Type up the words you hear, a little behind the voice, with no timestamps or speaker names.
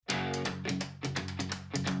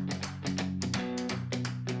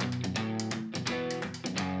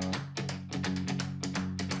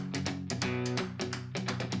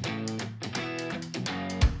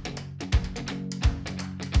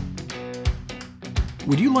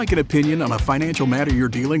Would you like an opinion on a financial matter you're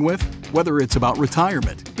dealing with? Whether it's about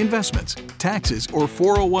retirement, investments, taxes, or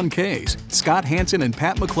 401ks, Scott Hanson and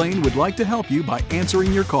Pat McClain would like to help you by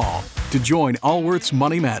answering your call. To join Allworth's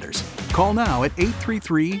Money Matters, call now at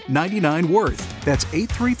 833-99-WORTH. That's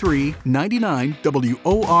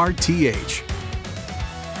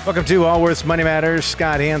 833-99-WORTH. Welcome to Allworth's Money Matters.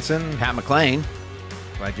 Scott Hanson, Pat McClain.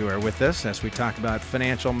 Glad you are with us as we talk about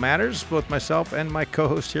financial matters. Both myself and my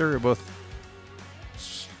co-host here are both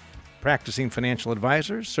practicing financial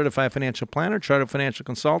advisors, certified financial planner, chartered financial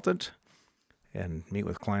consultant, and meet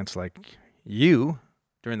with clients like you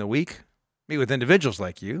during the week, meet with individuals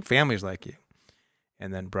like you, families like you,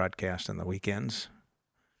 and then broadcast on the weekends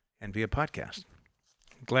and via podcast.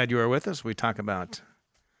 Glad you are with us. We talk about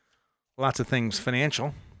lots of things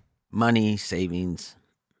financial. Money, savings,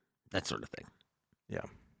 that sort of thing. Yeah.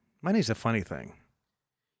 Money's a funny thing.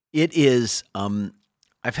 It is.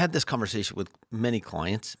 I've had this conversation with many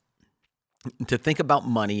clients. To think about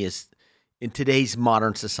money is, in today's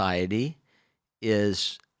modern society,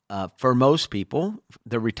 is for most people,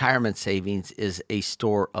 the retirement savings is a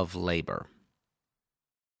store of labor.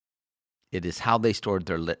 It is how they stored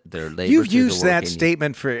their labor. You've used that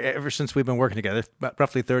statement for ever since we've been working together, about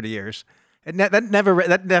roughly 30 years. That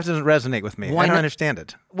doesn't resonate with me. I don't understand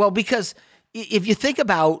it. Well, because if you think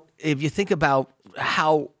about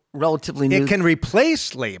how relatively new, it can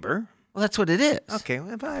replace labor. Well, that's what it is. Okay.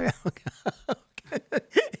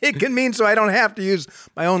 It can mean so I don't have to use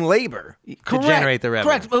my own labor to generate the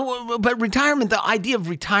revenue. Correct. But retirement, the idea of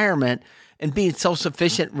retirement and being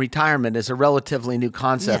self-sufficient retirement is a relatively new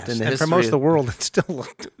concept in the history. And for most of the world, it's still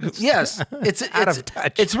yes, it's out of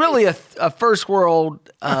touch. It's really a first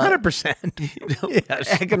world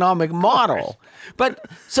 100% economic model. But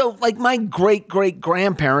so, like, my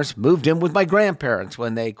great-great-grandparents moved in with my grandparents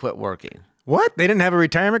when they quit working. What? They didn't have a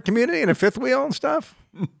retirement community and a fifth wheel and stuff?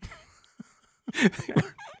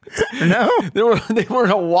 No? They were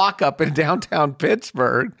in a walk-up in downtown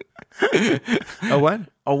Pittsburgh. A what?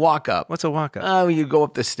 A walk-up. What's a walk-up? Oh, you go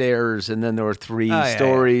up the stairs, and then there were three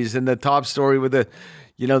stories, and the top story with the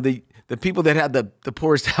people that had the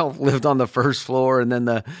poorest health lived on the first floor, and then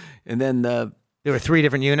there were three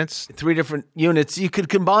different units? Three different units. You could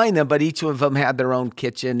combine them, but each of them had their own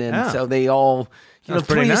kitchen, and so they all,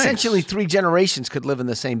 essentially three generations could live in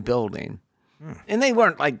the same building. And they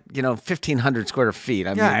weren't like, 1,500 square feet.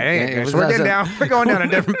 I mean, we're going down a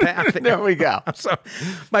different path. There we go. So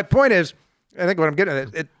my point is, I think what I'm getting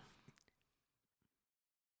at,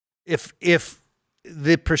 if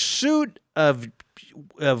the pursuit of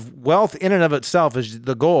wealth in and of itself is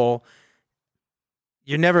the goal,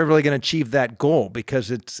 you're never really going to achieve that goal,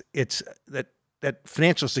 because it's that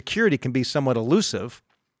financial security can be somewhat elusive.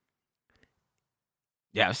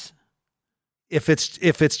 Yes. If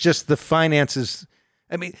it's just the finances,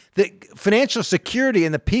 I mean, the financial security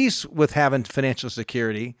and the peace with having financial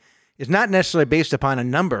security is not necessarily based upon a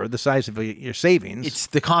number, the size of your savings. It's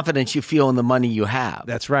the confidence you feel in the money you have.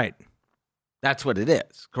 That's right. That's what it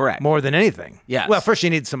is. Correct. More than anything. Yes. Well, first you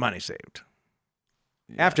need some money saved.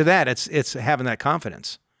 Yeah. After that, it's having that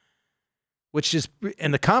confidence,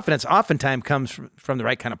 and the confidence oftentimes comes from the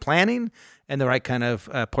right kind of planning and the right kind of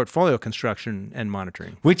portfolio construction and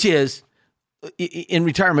monitoring. Which is, in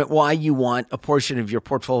retirement, why you want a portion of your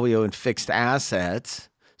portfolio in fixed assets,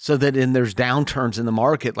 so that there's downturns in the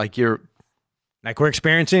market like we're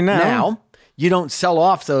experiencing now, you don't sell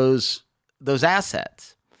off those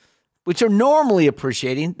assets, which are normally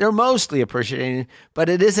appreciating. They're mostly appreciating, but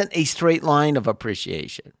it isn't a straight line of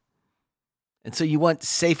appreciation. And so you want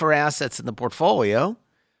safer assets in the portfolio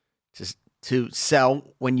to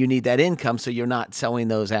sell when you need that income, so you're not selling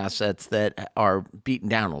those assets that are beaten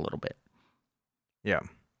down a little bit. Yeah.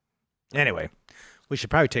 Anyway, we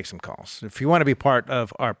should probably take some calls. If you want to be part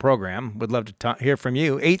of our program, we'd love to hear from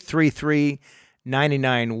you.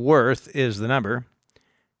 833-99-WORTH is the number.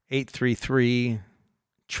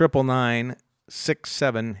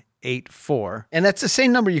 833-999-6784. And that's the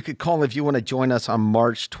same number you could call if you want to join us on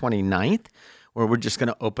March 29th, where we're just going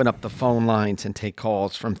to open up the phone lines and take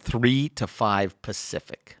calls from 3 to 5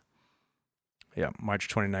 Pacific. Yeah, March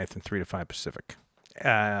 29th and 3 to 5 Pacific.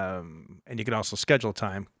 And you can also schedule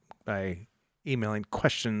time by emailing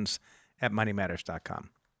questions@moneymatters.com.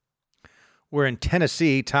 We're in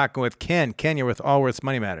Tennessee talking with Ken. Ken, you're with Allworth's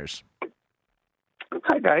Money Matters.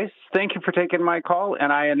 Hi, guys. Thank you for taking my call.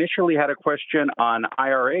 And I initially had a question on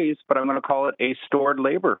IRAs, but I'm going to call it a stored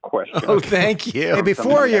labor question. Oh, thank you. Hey,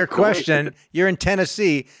 before your question, you're in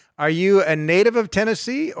Tennessee. Are you a native of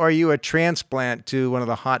Tennessee, or are you a transplant to one of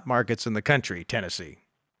the hot markets in the country, Tennessee?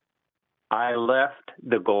 I left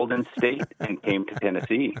the Golden State and came to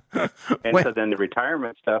Tennessee. And When- so then the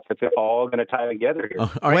retirement stuff, it's all going to tie together here.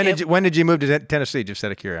 All right, When did you move to Tennessee? Just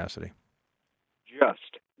out of curiosity.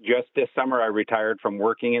 Just this summer, I retired from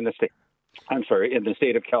working in the state. I'm sorry, in the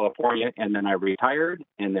state of California, and then I retired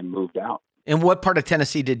and then moved out. and what part of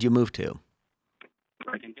Tennessee did you move to?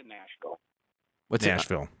 Right into Nashville. What's it?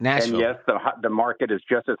 Nashville. Nashville. And yes, the market is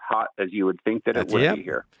just as hot as you would think that it That's would it. be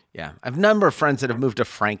here. Yeah, I have a number of friends that have moved to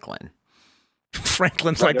Franklin.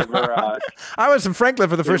 Franklin's like, Whatever, I was in Franklin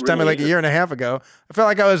for the first time really like a year and a half ago. I felt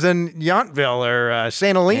like I was in Yountville or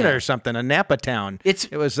St. Helena Yeah. or something, a Napa town. It's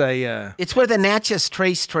It was a it's where the Natchez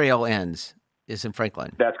Trace Trail ends. Is in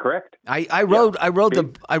Franklin. That's correct. I rode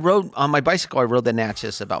on my bicycle. I rode the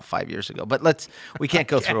Natchez about 5 years ago. But we can't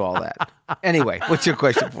go through all that. Anyway, what's your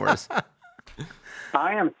question for us?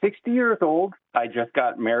 I am 60 years old. I just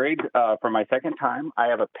got married for my second time. I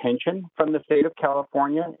have a pension from the state of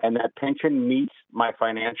California, and that pension meets my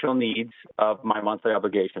financial needs of my monthly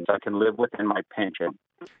obligations. I can live within my pension.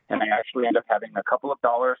 And I actually end up having a couple of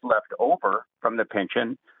dollars left over from the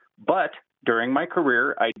pension. But during my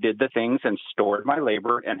career, I did the things and stored my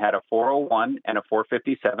labor and had a 401 and a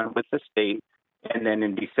 457 with the state. And then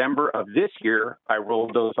in December of this year, I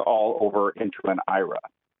rolled those all over into an IRA.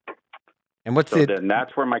 And what's So then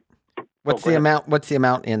that's where what's go the ahead. amount? What's the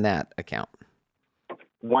amount in that account?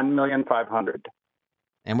 $1,500,000.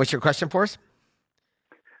 And what's your question for us?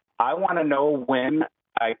 I want to know when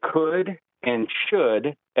I could and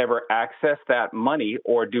should ever access that money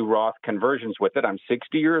or do Roth conversions with it. I'm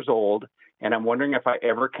 60 years old, and I'm wondering if I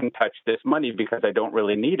ever can touch this money because I don't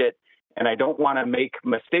really need it, and I don't want to make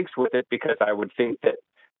mistakes with it because I would think that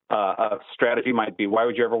a strategy might be, why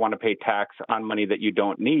would you ever want to pay tax on money that you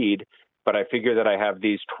don't need? But I figure that I have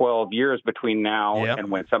these 12 years between now Yep.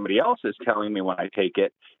 and when somebody else is telling me when I take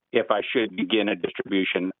it, if I should begin a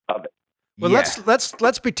distribution of it. well. Yeah.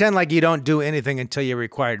 Let's pretend like you don't do anything until your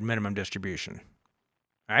required minimum distribution.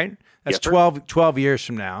 All right, that's Yes, sir. 12 years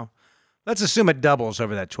from now. Let's assume it doubles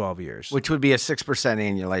over that 12 years. Which would be a 6%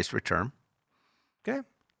 annualized return. Okay,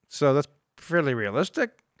 so that's fairly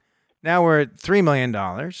realistic. Now we're at $3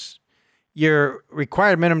 million. Your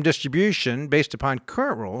required minimum distribution, based upon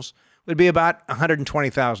current rules, would be about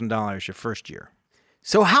 $120,000 your first year.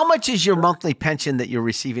 So how much is your monthly pension that you're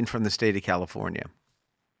receiving from the state of California?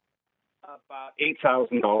 About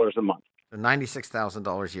 $8,000 a month. So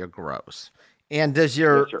 $96,000 a year gross. And does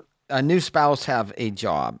your Yes, sir. new spouse have a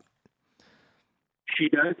job? She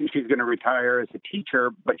does, and she's going to retire as a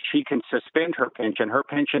teacher, but she can suspend her pension. Her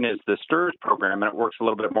pension is the STRS program, and it works a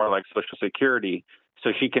little bit more like Social Security.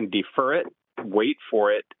 So she can defer it, wait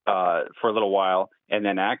for it for a little while, and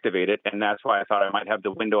then activate it. And that's why I thought I might have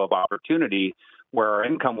the window of opportunity where our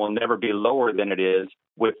income will never be lower than it is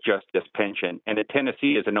with just this pension. And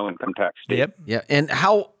Tennessee is a no-income tax state. Yep. Yeah. And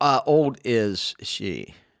how old is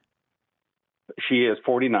she? She is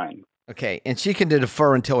 49. Okay. And she can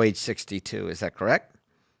defer until age 62. Is that correct?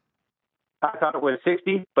 I thought it was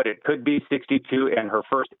 60, but it could be 62, and her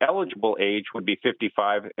first eligible age would be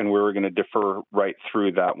 55, and we were going to defer right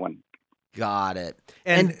through that one. Got it.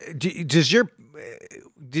 And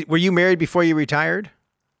were you married before you retired?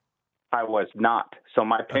 I was not, so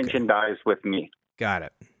my pension dies with me. Got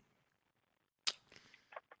it.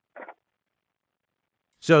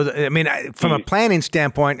 So, from a planning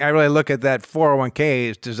standpoint, I really look at that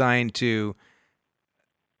 401k as designed to,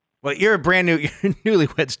 well, you're a brand new, you're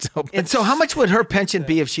newlywed still. And so how much would her pension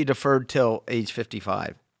be if she deferred till age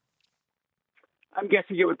 55? I'm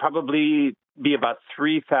guessing it would probably be about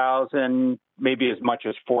 $3,000, maybe as much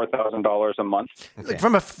as $4,000 a month. Okay.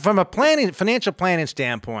 From a financial planning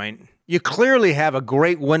standpoint, you clearly have a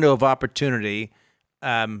great window of opportunity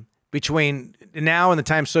between now and the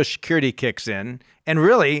time Social Security kicks in, and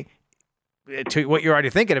really, to what you're already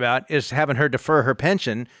thinking about is having her defer her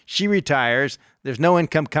pension. She retires. There's no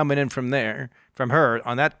income coming in from her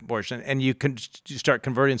on that portion, and you can start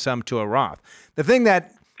converting some to a Roth. The thing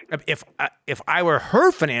that if I were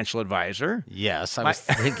her financial advisor, Yes, I was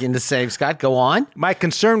thinking the same. Scott, go on. my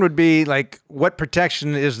concern would be like, what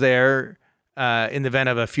protection is there in the event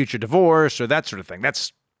of a future divorce or that sort of thing?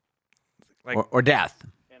 That's like, Or death.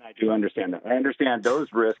 And I do understand that. I understand those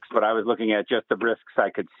risks, but I was looking at just the risks I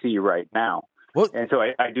could see right now. Well, And so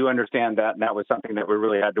I do understand that, and that was something that we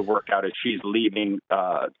really had to work out as she's leaving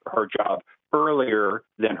her job earlier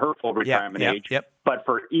than her full retirement age. Yep. But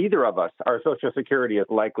for either of us, our Social Security is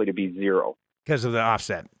likely to be zero. Because of the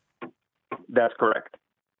offset. That's correct.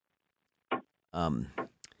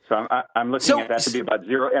 So I'm looking at that to be about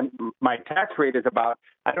zero. And my tax rate is about,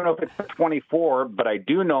 I don't know if it's 24, but I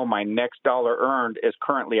do know my next dollar earned is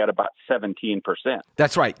currently at about 17%.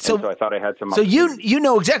 That's right. So I thought I had some. So you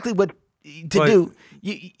know exactly what to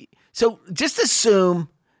do. So just assume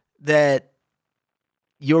that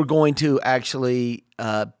you're going to actually.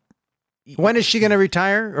 When is she going to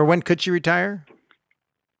retire, or when could she retire?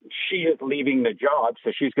 She is leaving the job,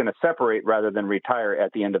 so she's going to separate rather than retire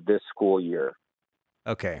at the end of this school year.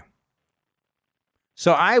 Okay.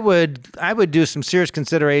 So I would do some serious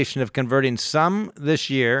consideration of converting some this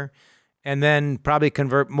year, and then probably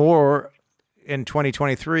convert more in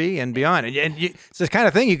 2023 and beyond. And it's the kind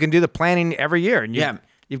of thing you can do the planning every year. And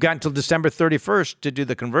you've got until December 31st to do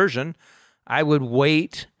the conversion. I would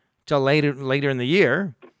wait till later in the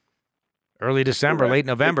year, early December, late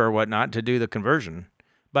November, or whatnot, to do the conversion.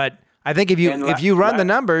 But I think if you run the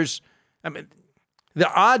numbers, I mean, the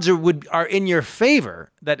odds are in your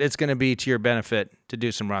favor that it's going to be to your benefit to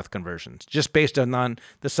do some Roth conversions, just based on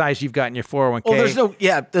the size you've got in your 401k.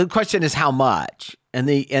 Well, the question is how much, and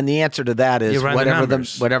the answer to that is whatever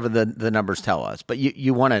the numbers tell us. But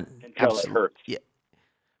you want to until it hurts. Yeah.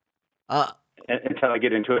 Until I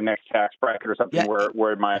get into a next tax bracket or something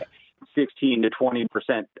where my 16 to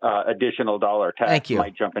 20% additional dollar tax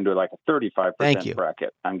might jump into like a 35%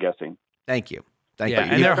 bracket, I'm guessing. Thank you.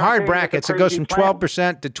 And they're hard brackets. It goes from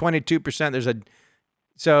 12% to 22%.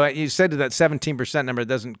 So you said that 17% number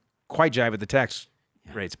doesn't quite jive with the tax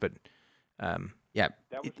rates, but that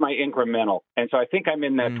was my incremental. And so I think I'm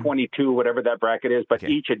in that 22, whatever that bracket is, but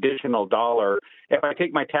each additional dollar, if I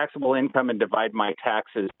take my taxable income and divide my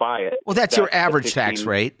taxes by it. Well, that's your average tax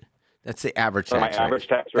rate. That's the average tax rate. My average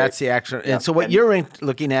tax rate. That's the actual. And so what you're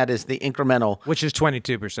looking at is the incremental, which is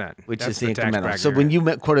 22%. Which is the incremental. So when you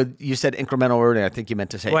you said incremental earlier, I think you meant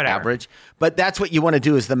to say average. But that's what you want to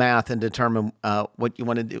do is the math and determine what you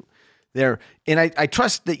want to do there. And I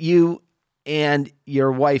trust that you and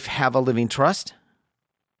your wife have a living trust.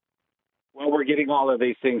 Well, we're getting all of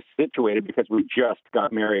these things situated because we just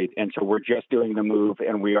got married, and so we're just doing the move,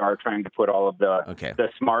 and we are trying to put all of the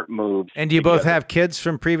smart moves. And do you both have kids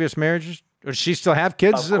from previous marriages? Or does she still have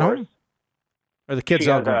kids at home? Or the kids she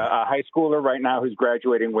all has a high schooler right now who's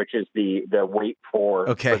graduating, which is the wait for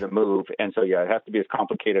the move. And so, it has to be as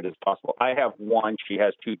complicated as possible. I have one. She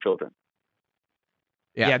has two children.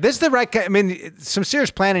 Yeah, this is the right – I mean, some serious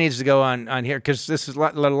planning needs to go on here because this is a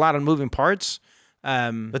lot of moving parts.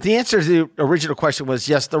 But the answer to the original question was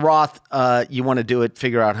yes, the Roth, you want to do it,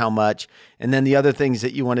 figure out how much. And then the other things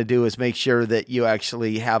that you want to do is make sure that you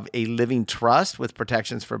actually have a living trust with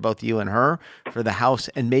protections for both you and her, for the house,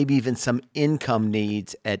 and maybe even some income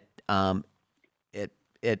needs at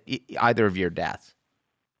either of your deaths.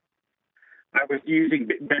 I was using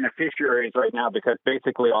beneficiaries right now because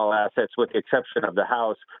basically all assets, with the exception of the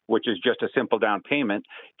house, which is just a simple down payment,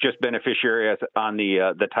 just beneficiaries on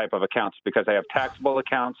the type of accounts, because I have taxable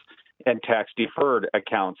accounts and tax deferred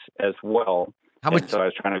accounts as well. So I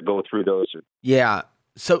was trying to go through those. Yeah.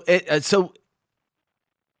 So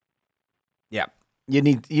you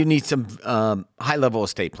need some high level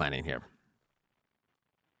estate planning here.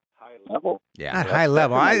 Level. Yeah, not high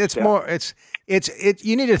level. It's more. It's.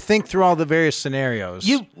 You need to think through all the various scenarios.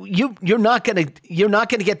 You're not gonna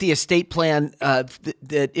get the estate plan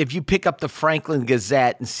that if you pick up the Franklin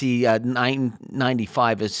Gazette and see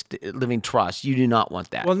 995 as living trust. You do not want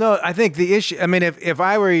that. Well, no. I think the issue. I mean, if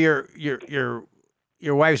I were your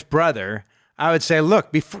wife's brother, I would say,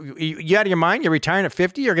 look, before you out of your mind, you're retiring at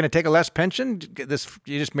 50, you're going to take a less pension.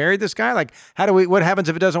 You just married this guy. Like, what happens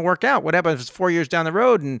if it doesn't work out? What happens if it's 4 years down the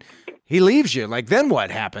road and he leaves you? Like, then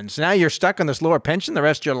what happens? Now you're stuck on this lower pension the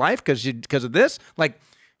rest of your life because of this? Like,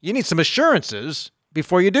 you need some assurances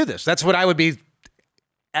before you do this. That's what I would be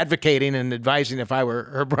advocating and advising if I were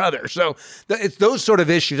her brother. So it's those sort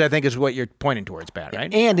of issues, I think, is what you're pointing towards, Pat,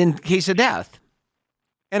 right? And in case of death.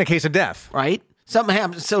 Right? Something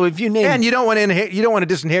happens. So if you name, and you don't want to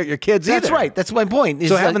disinherit your kids either. That's right. That's my point.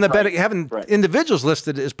 So having individuals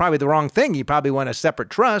listed is probably the wrong thing. You probably want a separate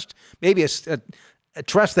trust, maybe a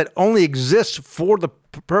trust that only exists for the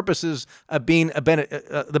purposes of being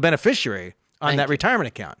the beneficiary on that retirement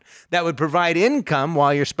account. That would provide income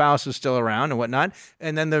while your spouse is still around and whatnot,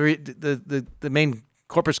 and then the main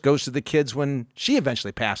corpus goes to the kids when she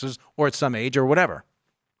eventually passes or at some age or whatever.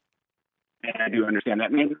 And I do understand that. I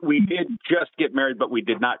mean, we did just get married, but we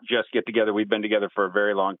did not just get together. We've been together for a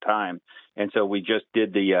very long time. And so we just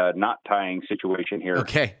did the knot tying situation here.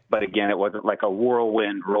 Okay. But again, it wasn't like a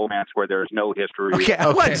whirlwind romance where there's no history. Okay,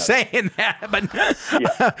 I wasn't saying that,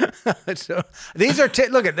 but so these are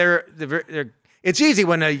look at they're It's easy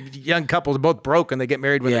when a young couple are both broke and they get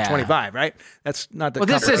married when they're 25, right? That's not the. Well,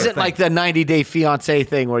 this isn't like the 90-day fiancé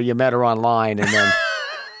thing where you met her online and then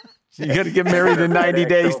you got to get married in 90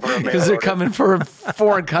 days because they're coming from a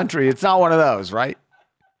foreign country. It's not one of those, right?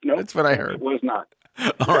 Nope, that's what I heard. It was not.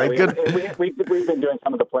 All right, good. We've been doing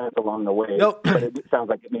some of the plans along the way, Nope. but it sounds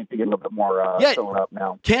like it needs to get a little bit more filling up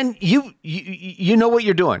now. Ken, you know what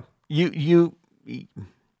you're doing. You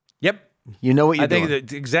Yep. You know what you're doing. I think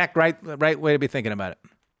the exact right way to be thinking about it.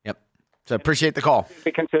 Yep. So I appreciate the call.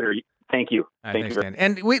 To consider. Thank you. All right, Thank thanks, you. Dan.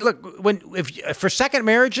 And we look for second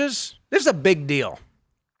marriages, this is a big deal.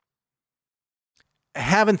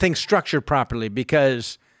 Having things structured properly,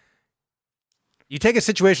 because you take a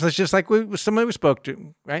situation that's just like somebody we spoke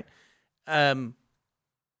to, right?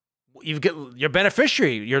 You've got your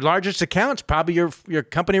beneficiary, your largest account's probably your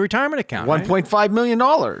company retirement account. $1.5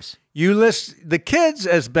 million. You list the kids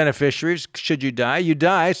as beneficiaries. Should you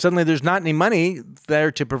die, suddenly there's not any money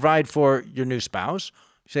there to provide for your new spouse.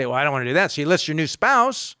 You say, well, I don't want to do that. So you list your new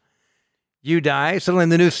spouse. You die, suddenly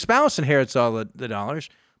the new spouse inherits all the dollars.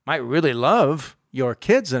 Might really love your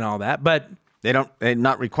kids and all that, but they're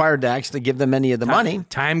not required to actually give them any of the money.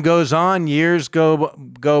 Time goes on, years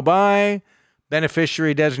go by,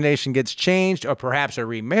 beneficiary designation gets changed, or perhaps a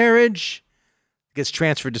remarriage gets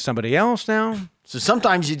transferred to somebody else now. So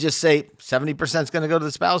sometimes you just say 70% is going to go to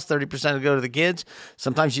the spouse, 30% will go to the kids.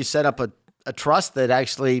 Sometimes you set up a trust that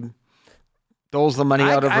actually doles the money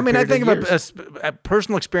out over a period of years. I think of a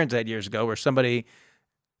personal experience I had years ago where somebody,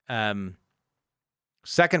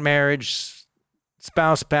 second marriage,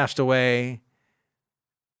 spouse passed away,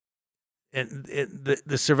 and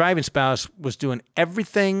the surviving spouse was doing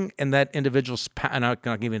everything in that individual's and I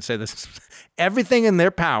can't even say this, everything in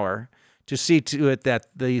their power to see to it that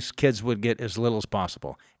these kids would get as little as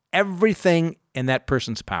possible. Everything in that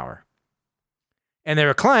person's power. And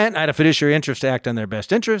they're a client. I had a fiduciary interest to act on their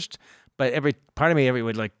best interest, but every part of me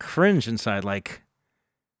would like cringe inside, like,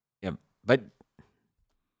 yeah, but.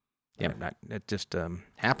 Yeah, it just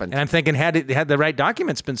happened. And I'm thinking, had the right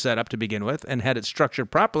documents been set up to begin with, and had it structured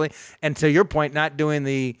properly, and to your point, not doing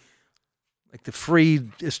the free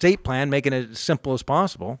estate plan, making it as simple as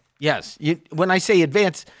possible. Yes, when I say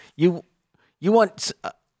advance, you want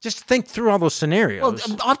just think through all those scenarios.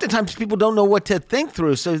 Well, oftentimes people don't know what to think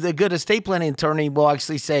through, so the good estate planning attorney will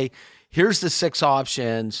actually say, "Here's the 6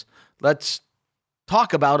 options. Let's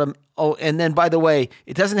talk about them." Oh, and then, by the way,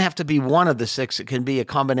 it doesn't have to be one of the 6. It can be a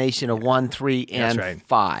combination of 1, 3, and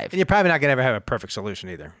 5. And you're probably not going to ever have a perfect solution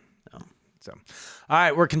either. No. So, all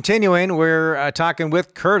right, we're continuing. We're talking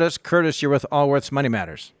with Curtis. Curtis, you're with Allworth's Money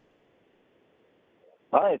Matters.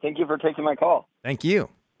 Hi, thank you for taking my call. Thank you.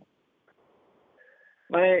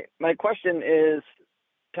 My question is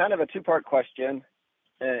kind of a 2-part question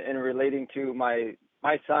in relating to my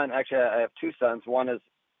son. Actually, I have 2 sons. One's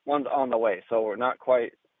on the way, so we're not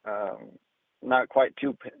quite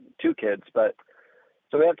two kids, but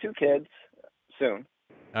so we have 2 kids soon.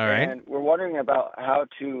 All right. And we're wondering about how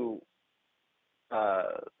to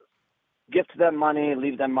gift them money,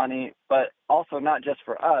 leave them money, but also not just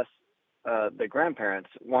for us. The grandparents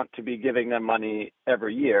want to be giving them money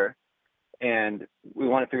every year, and we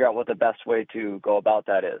want to figure out what the best way to go about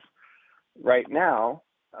that is. Right now,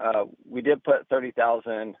 we did put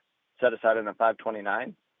 $30,000 set aside in a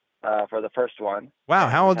 529. For the first one. Wow,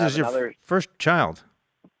 how old is your first child?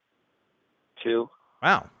 2.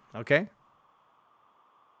 Wow, okay.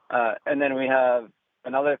 And then we have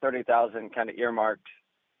another $30,000 kind of earmarked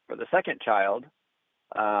for the second child.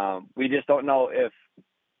 We just don't know if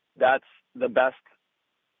that's the best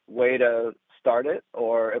way to start it,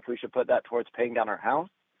 or if we should put that towards paying down our house.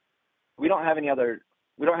 We don't have any other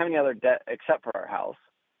debt except for our house.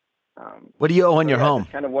 What do you owe on your home?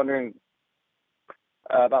 Kind of wondering.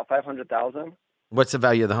 About $500,000. What's the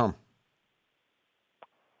value of the home?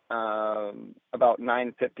 About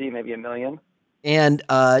 $950,000, maybe $1 million. And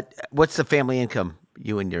what's the family income,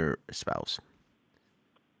 you and your spouse?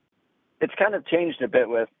 It's kind of changed a bit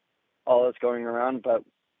with all that's going around, but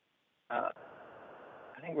I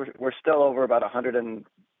think we're still over about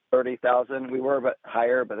 $130,000. We were a bit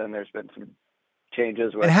higher, but then there's been some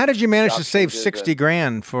changes. And how did you manage to save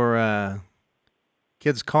 $60,000 for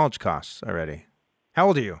kids' college costs already? How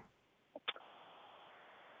old are you?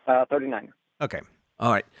 39. Okay. All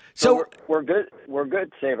right. So we're good. We're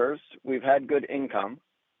good savers. We've had good income,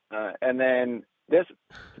 and then this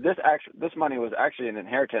money was actually an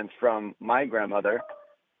inheritance from my grandmother,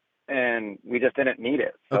 and we just didn't need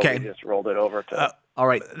it. So okay. We just rolled it over to. All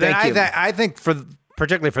right. Thank you. I think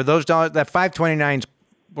particularly for those dollars, that 529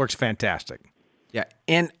 works fantastic. Yeah,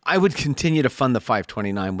 and I would continue to fund the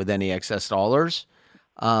 529 with any excess dollars.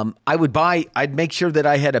 I'd make sure that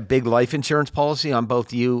I had a big life insurance policy on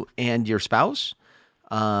both you and your spouse,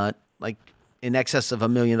 like in excess of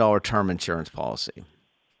 $1 million term insurance policy.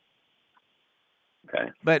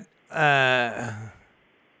 Okay. But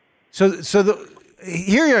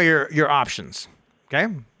here are your options. Okay,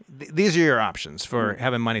 these are your options for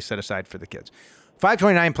having money set aside for the kids.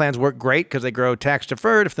 529 plans work great because they grow tax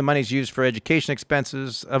deferred if the money's used for education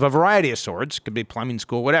expenses of a variety of sorts. Could be plumbing,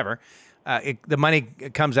 school, whatever. The money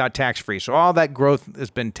comes out tax free. So all that growth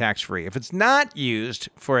has been tax free. If it's not used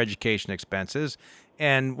for education expenses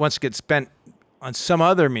and once it gets spent on some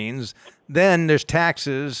other means, then there's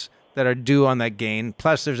taxes that are due on that gain.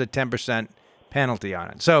 Plus there's a 10% penalty on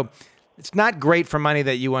it. So it's not great for money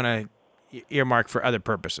that you want to earmark for other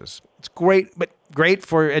purposes. It's great, but great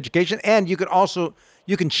for education. And you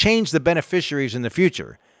can change the beneficiaries in the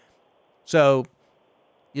future. So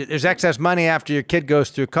there's excess money after your kid goes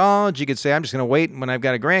through college. You could say, I'm just going to wait. And when I've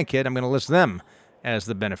got a grandkid, I'm going to list them as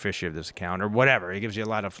the beneficiary of this account or whatever. It gives you a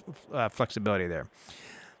lot of flexibility there.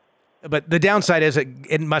 But the downside is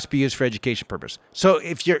it must be used for education purpose. So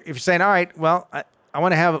if you're saying, all right, well, I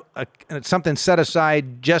want to have something set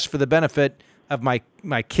aside just for the benefit of my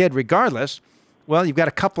kid regardless, well, you've got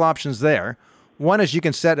a couple options there. One is you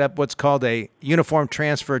can set up what's called a Uniform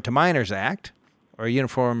Transfer to Minors Act or a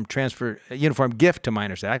Uniform Gift to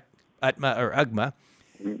Minors Act, UTMA or UGMA.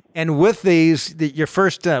 And with these, your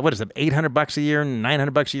first, what is it, $800 a year and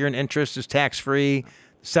 $900 a year in interest is tax-free.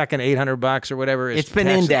 Second, $800 or whatever. It's been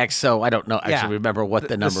indexed, so I don't know. Actually, remember what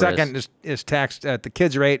the number is. The second is taxed at the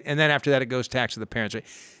kid's rate, and then after that, it goes taxed to the parents' rate.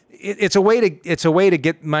 It's a way to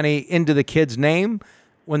get money into the kid's name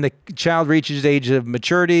when the child reaches the age of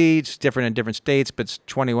maturity. It's different in different states, but it's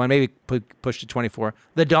 21, maybe push to 24.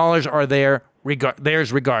 The dollars are theirs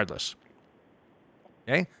regardless.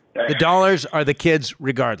 Okay, the dollars are the kids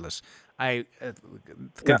regardless. I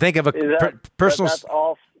can think of a personal.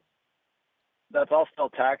 That's all still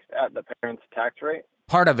taxed at the parents' tax rate?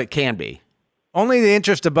 Part of it can be. Only the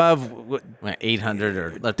interest above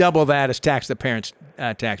 800 or double that is taxed the parents'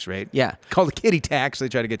 tax rate. Yeah. Called the kiddie tax. They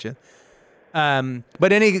try to get you.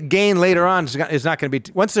 But any gain later on is not going to be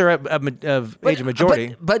once they're of age of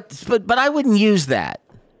majority. But I wouldn't use that.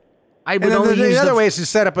 I would only use the other way is to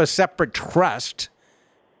set up a separate trust,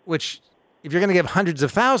 which if you're going to give hundreds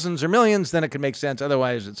of thousands or millions, then it could make sense.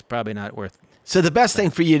 Otherwise, it's probably not worth. So the best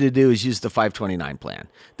thing for you to do is use the 529 plan.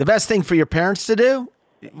 The best thing for your parents to do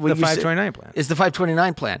the 529 plan is the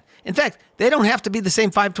 529 plan. In fact, they don't have to be the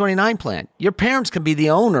same 529 plan. Your parents can be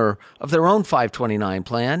the owner of their own 529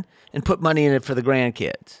 plan and put money in it for the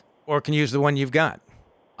grandkids. Or can use the one you've got.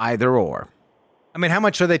 Either or. I mean, how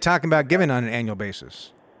much are they talking about giving on an annual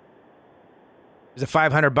basis? Is it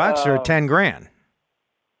 $500 or $10,000?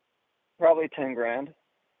 Probably $10,000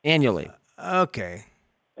 annually. Okay.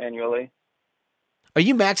 Annually. Are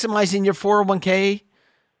you maximizing your 401k?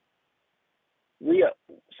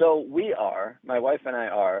 We are. My wife and I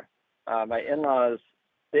are. My in-laws,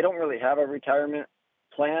 they don't really have a retirement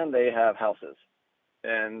plan. They have houses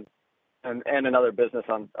and another business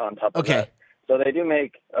on top of that. So they do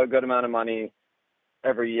make a good amount of money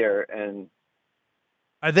every year. And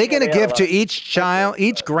are they going to give to each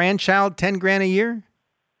grandchild $10,000 a year?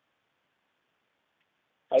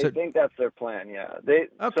 I think that's their plan. Yeah.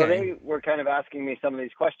 So they were kind of asking me some of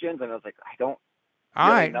these questions, and I was like, I don't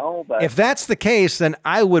really know. But if that's the case, then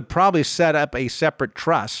I would probably set up a separate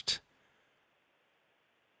trust.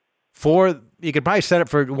 You could probably set up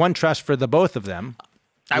for one trust for the both of them.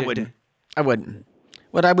 I wouldn't.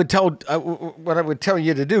 What I would tell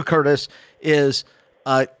you to do, Curtis, is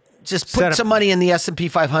just put some money in the S&P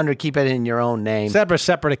 500. Keep it in your own name. Set up a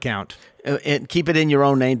separate account. And keep it in your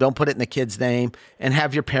own name. Don't put it in the kid's name. And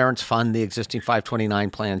have your parents fund the existing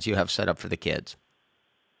 529 plans you have set up for the kids.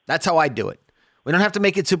 That's how I do it. We don't have to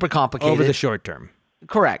make it super complicated. Over the short term.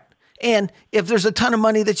 Correct. And if there's a ton of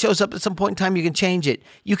money that shows up at some point in time, you can change it.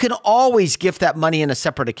 You can always gift that money in a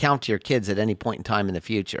separate account to your kids at any point in time in the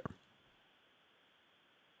future.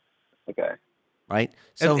 Okay. Right?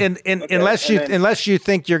 So, unless you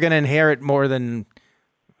think you're going to inherit more than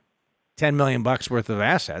 $10 million worth of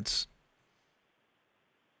assets.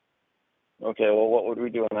 Okay, well, what would we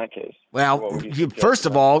do in that case? Well, first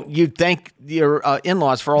of all, you'd thank your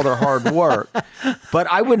in-laws for all their hard work. But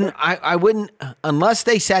I wouldn't, unless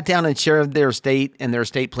they sat down and shared their estate and their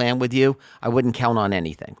estate plan with you, I wouldn't count on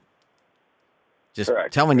anything. Just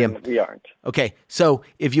Correct. telling you. We aren't. Okay, so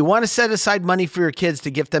if you want to set aside money for your kids to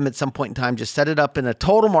gift them at some point in time, just set it up in a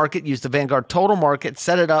total market, use the Vanguard total market,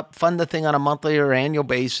 set it up, fund the thing on a monthly or annual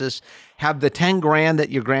basis, have the $10,000 that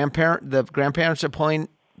the grandparents are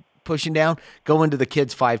pushing down, go into the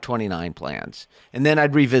kids' 529 plans. And then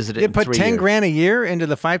I'd revisit it You in put 3 $10 years. grand a year into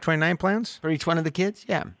the 529 plans? For each one of the kids?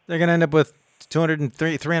 Yeah. They're going to end up with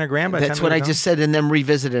 300 grand by the That's time what they're I done? just said, and then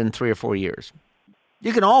revisit it in 3 or 4 years.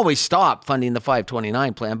 You can always stop funding the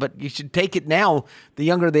 529 plan, but you should take it now. The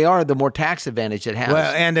younger they are, the more tax advantage it has.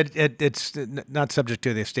 Well, and it's not subject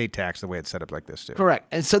to the estate tax the way it's set up like this, too. Correct.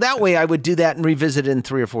 And so that way I would do that and revisit it in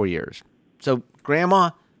 3 or 4 years. So grandma,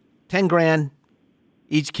 10 grand,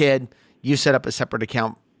 each kid, you set up a separate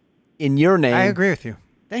account in your name. I agree with you.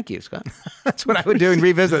 Thank you, Scott. That's what I would do and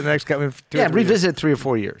revisit the next couple of 2 or 3 years. revisit it 3 or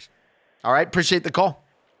 4 years. All right. Appreciate the call.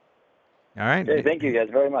 All right. Okay, thank you guys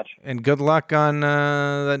very much. And good luck on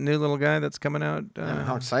that new little guy that's coming out.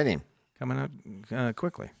 How exciting. Coming out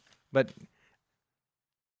quickly. But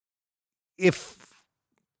if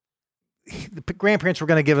the grandparents were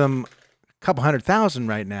going to give them a couple $100,000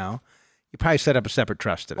 right now, you probably set up a separate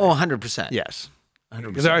trust today. Oh, 100%. Yes. 100%.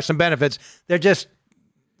 Because there are some benefits. They're just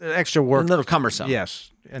extra A work. little cumbersome.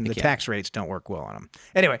 Yes. And the can't. tax rates don't work well on them.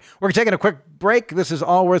 Anyway, we're taking a quick break. This is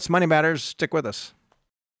Allworth's Money Matters. Stick with us.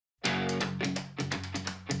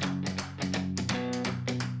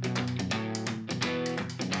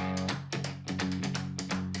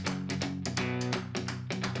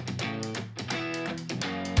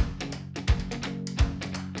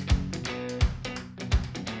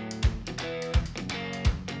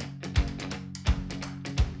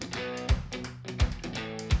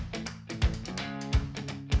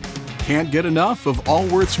 Can't get enough of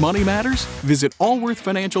Allworth's Money Matters? Visit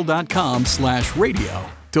allworthfinancial.com/radio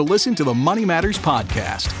to listen to the Money Matters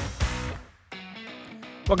podcast.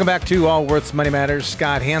 Welcome back to Allworth's Money Matters.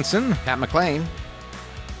 Scott Hansen. Pat McLean.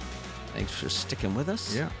 Thanks for sticking with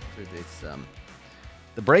us. Yeah. Through this,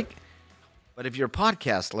 the break. But if you're a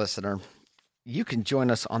podcast listener, you can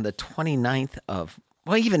join us on the 29th of,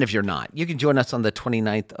 well, even if you're not, you can join us on the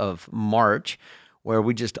 29th of March, where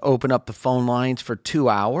we just open up the phone lines for 2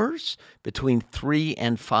 hours between 3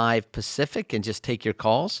 and 5 Pacific and just take your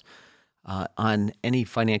calls on any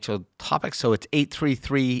financial topic. So it's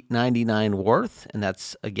 833-99-WORTH, and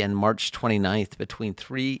that's, again, March 29th between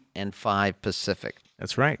 3 and 5 Pacific.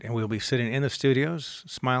 That's right. And we'll be sitting in the studios,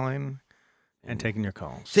 smiling and taking your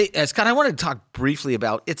calls. See, Scott, I wanted to talk briefly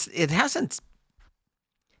about it hasn't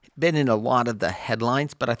been in a lot of the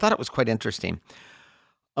headlines, but I thought it was quite interesting.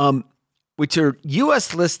 Which are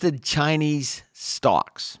U.S. listed Chinese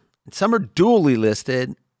stocks. And some are dually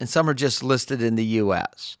listed, and some are just listed in the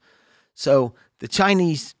U.S. So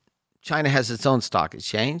China has its own stock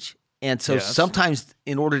exchange. And so Yes. sometimes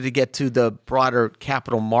in order to get to the broader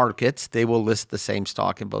capital markets, they will list the same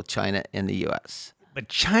stock in both China and the U.S. But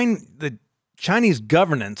the Chinese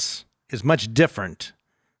governance is much different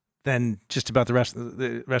than just about the rest of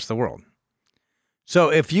the world. So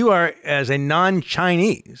if you are, as a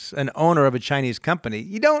non-Chinese, an owner of a Chinese company,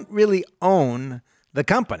 you don't really own the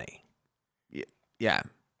company. Yeah.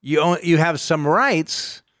 You have some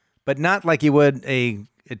rights, but not like you would a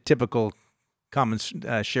typical common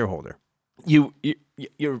shareholder. You're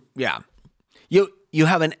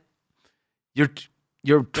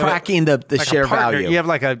tracking the Like share a partner. value. You have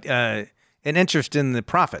like an interest in the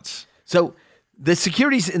profits. So the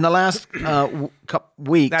securities in the last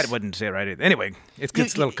weeks. That wouldn't say it right either. Anyway, it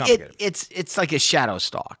gets a little complicated. It's like a shadow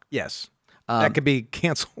stock. Yes. That could be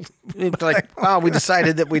canceled. It's like, we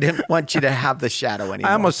decided that we didn't want you to have the shadow anymore.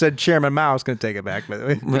 I almost said Chairman Mao was going to take it back,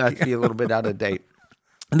 but That'd be a little bit out of date.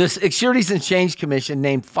 The Securities and Exchange Commission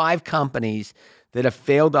named 5 companies that have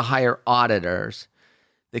failed to hire auditors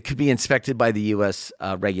that could be inspected by the U.S.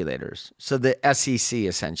 Regulators. So the SEC,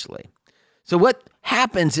 essentially. So what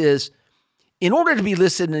happens is, in order to be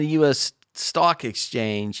listed in the U.S. stock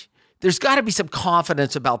exchange, there's got to be some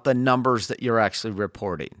confidence about the numbers that you're actually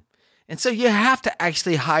reporting. And so you have to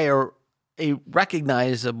actually hire a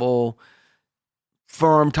recognizable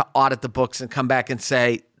firm to audit the books and come back and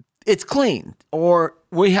say, it's clean, or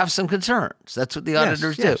we have some concerns. That's what the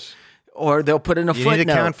auditors do. Or they'll put in a footnote. You need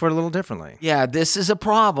to account for it a little differently. Yeah, this is a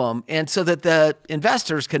problem. And so that the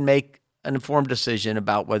investors can make an informed decision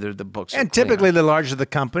about whether the books are And clean. typically, the larger the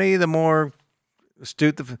company, the more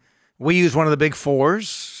astute we use one of the big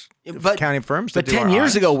fours accounting firms. But to do 10 our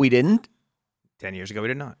years audits. ago, we didn't. 10 years ago, we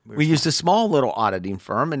did not. We used a small little auditing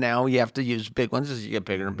firm, and now you have to use big ones as you get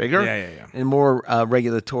bigger and bigger. Yeah. And more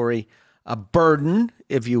regulatory burden,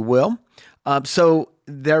 if you will. So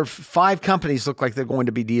there are 5 companies look like they're going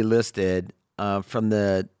to be delisted from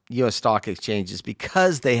the U.S. stock exchanges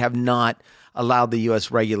because they have not allowed the U.S.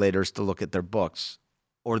 regulators to look at their books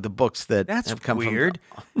or the books that That's have come weird.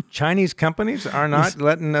 from. Chinese companies are not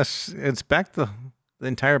letting us inspect the the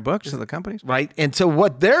entire books of the companies? Right. And so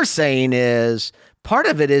what they're saying is part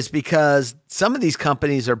of it is because some of these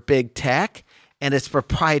companies are big tech and it's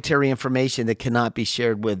proprietary information that cannot be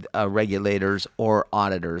shared with regulators or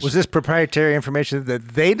auditors. Was this proprietary information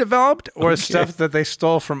that they developed or stuff that they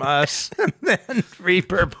stole from us and then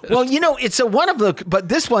repurposed? Well, it's but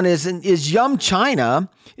this one is Yum China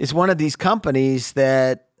is one of these companies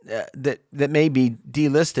that may be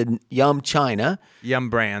delisted. Yum China, Yum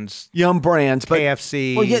Brands, but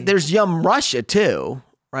KFC. Well, yeah, there's Yum Russia too,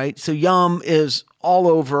 right? So Yum is all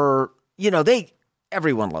over.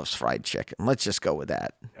 Everyone loves fried chicken. Let's just go with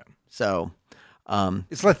that. Yeah. So,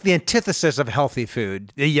 it's like the antithesis of healthy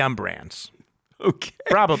food. The Yum Brands, okay,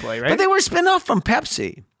 probably right. But they were spin off from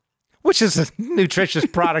Pepsi, which is a nutritious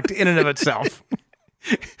product in and of itself.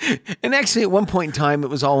 And actually, at one point in time, it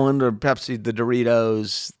was all under Pepsi, the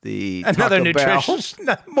Doritos, the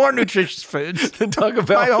more nutritious foods. The Taco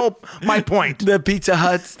Bell. My point. The Pizza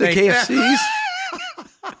Huts, the KFCs.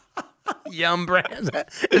 Yum Brands.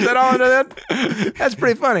 Is that all under that? That's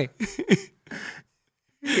pretty funny.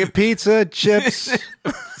 You get pizza, chips.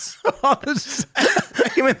 All this.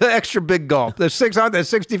 Give me the extra big gulp. The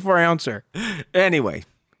 64 ouncer. Anyway,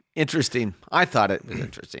 interesting. I thought it was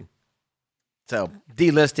interesting. So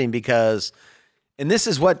delisting because, and this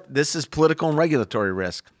is political and regulatory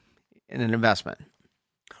risk in an investment.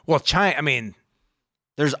 Well, China, I mean,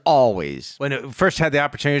 there's always. When it first had the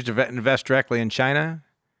opportunity to invest directly in China,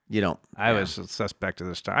 I was a suspect of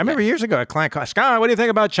the start. I remember years ago, a client called, Scott, what do you think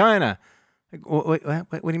about China? Like, what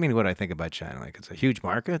do you mean, what do I think about China? Like, it's a huge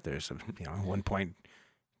market. There's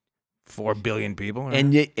 1.4 billion people.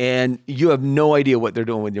 And you have no idea what they're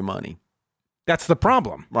doing with your money. That's the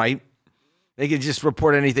problem. Right? They can just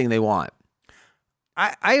report anything they want.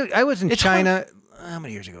 I was in China. How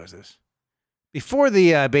many years ago was this? Before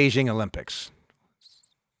the Beijing Olympics.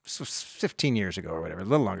 15 years ago or whatever, a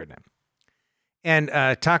little longer than that. And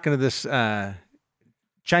talking to this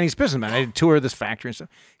Chinese businessman, I did a tour of this factory and stuff.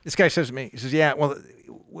 This guy says to me, he says, yeah, well,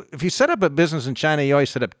 if you set up a business in China, you always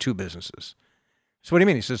set up two businesses. So what do you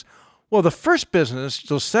mean? He says, well, the first business,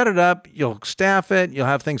 you'll set it up, you'll staff it, you'll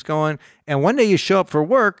have things going, and one day you show up for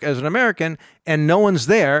work as an American and no one's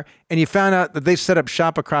there, and you found out that they set up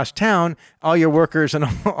shop across town, all your workers and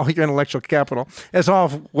all your intellectual capital has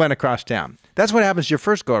all went across town. That's what happens your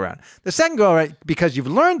first go-around. The second go-around, because you've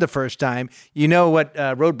learned the first time, you know what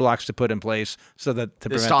roadblocks to put in place so that to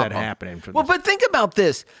prevent that happening. Well, but think about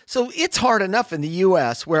this. So it's hard enough in the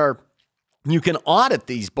U.S. where you can audit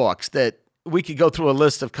these books that we could go through a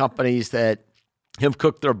list of companies that have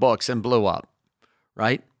cooked their books and blew up,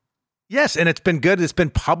 right? Yes, and it's been good. It's been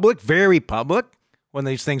public, very public, when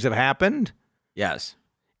these things have happened. Yes.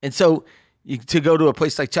 And so to go to a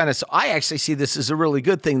place like China, so I actually see this as a really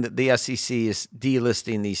good thing that the SEC is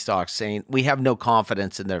delisting these stocks, saying we have no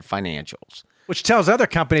confidence in their financials. Which tells other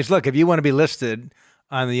companies, look, if you want to be listed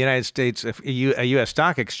on the United States, a U.S.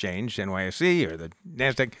 stock exchange, NYSE or the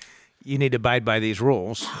NASDAQ, you need to abide by these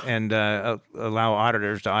rules and allow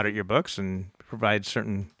auditors to audit your books and provide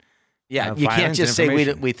certain you can't just say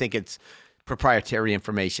we think it's proprietary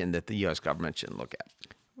information that the U.S. government shouldn't look at.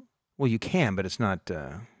 Well, you can, but it's not.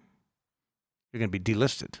 You're going to be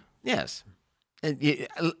delisted. Yes, and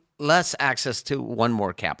less access to one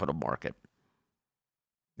more capital market.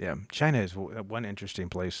 Yeah, China is one interesting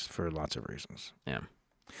place for lots of reasons. Yeah.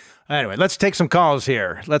 Anyway, let's take some calls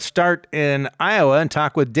here. Let's start in Iowa and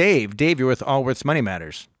talk with Dave. Dave, you're with Allworth's Money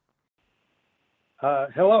Matters.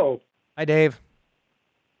 Hello. Hi, Dave.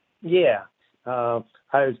 Yeah. I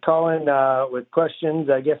was calling with questions,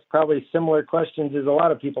 I guess probably similar questions as a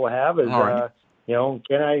lot of people have, is,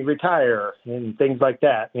 can I retire and things like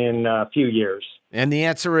that in a few years? And the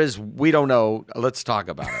answer is, we don't know. Let's talk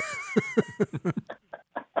about it.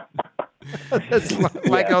 That's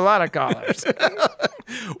like a lot of callers.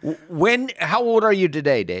 How old are you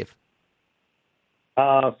today, Dave?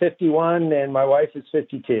 51, and my wife is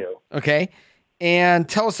 52. Okay. And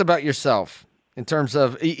tell us about yourself in terms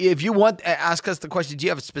of, if you want to ask us the question, do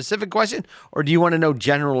you have a specific question, or do you want to know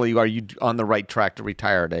generally, are you on the right track to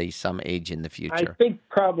retire at some age in the future? I think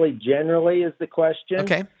probably generally is the question.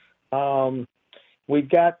 Okay. We've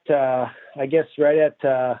got, I guess, right at,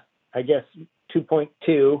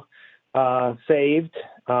 2.2 saved,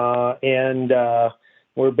 and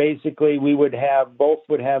we're basically, both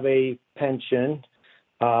would have a pension,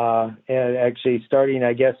 and actually starting,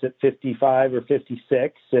 I guess, at 55 or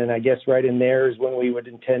 56, and I guess right in there is when we would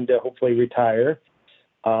intend to hopefully retire.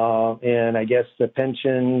 And I guess the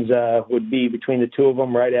pensions would be between the two of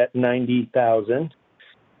them right at $90,000.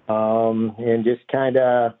 And just kind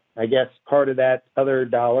of I guess part of that other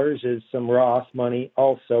dollars is some Roth money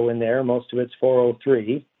also in there. Most of it's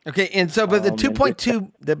 403. Okay, and so, but the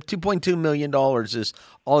 $2.2 million is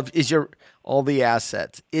all the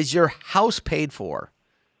assets. Is your house paid for?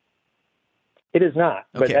 It is not,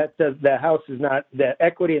 Okay. but the house is not. The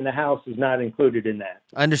equity in the house is not included in that.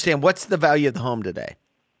 I understand. What's the value of the home today?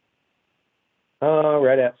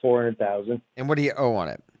 Right at $400,000, And what do you owe on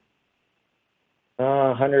it?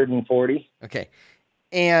 140. Okay,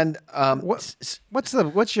 and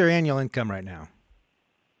What's your annual income right now?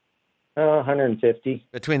 150.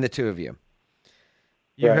 between the two of you,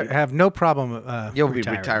 You Right. have no problem. you'll be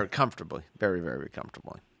retiring. retired comfortably, very, very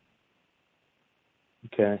comfortably.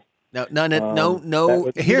 Okay. No. that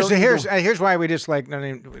would- Here's why we just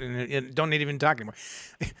don't need to even talk anymore.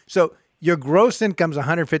 So your gross income's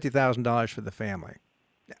 $150,000 for the family.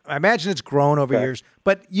 I imagine it's grown over Correct. years,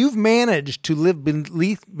 but you've managed to live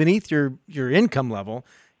beneath your income level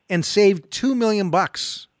and save $2 million,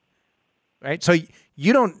 right? So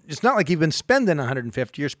you don't. It's not like you've been spending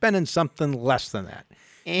 150. You're spending something less than that.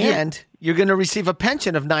 And you're going to receive a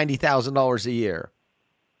pension of $90,000 a year.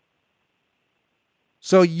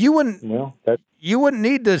 So you wouldn't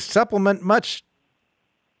need to supplement much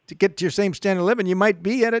to get to your same standard of living. You might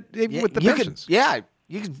be at it even with the pensions.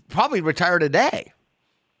 You could probably retire today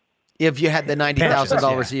if you had the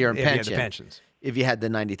 $90,000 a year in If you had the pension. pensions. If you had the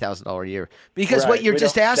 $90,000 a year, because Right. what you're We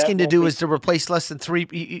just don't- asking to that do won't is to replace less than three.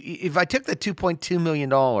 If I took the $2.2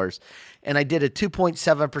 million and I did a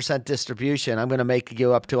 2.7% distribution, I'm going to make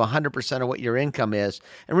you up to 100% of what your income is.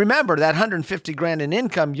 And remember that 150 grand in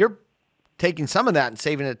income, you're taking some of that and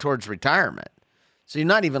saving it towards retirement. So you're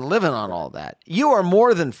not even living on all that. You are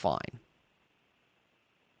more than fine.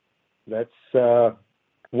 That's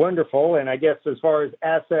wonderful. And I guess as far as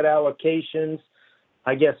asset allocations,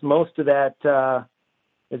 I guess most of that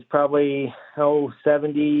is probably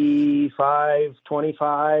 75,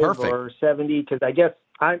 25 Perfect. or 70. Because I guess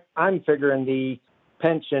I'm figuring the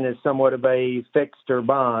pension is somewhat of a fixed or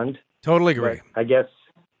bond. Totally agree. But I guess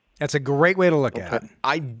That's a great way to look at it.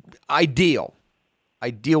 Ideal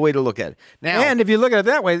way to look at it. Now, And if you look at it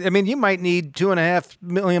that way, I mean, you might need $2.5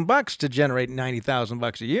 million to generate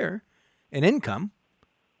 $90,000 a year in income.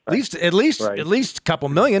 At least Right. a couple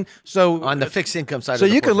million. So on the fixed income side, so of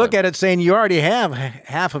the you could look portfolio. at it saying you already have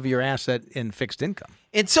half of your asset in fixed income.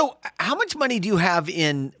 And so, how much money do you have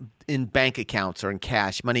in bank accounts or in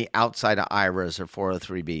cash, money outside of IRAs or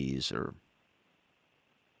 403bs or?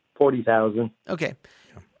 40,000. Okay,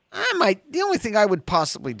 the only thing I would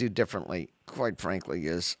possibly do differently, quite frankly,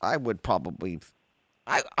 is I'd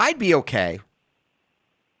be okay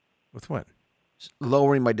With what?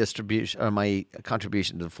 lowering my distribution or my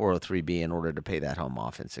contribution to the 403b in order to pay that home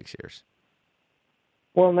off in 6 years.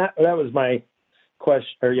 Well, and that was my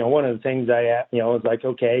question, or one of the things I was like,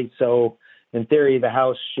 okay, so in theory the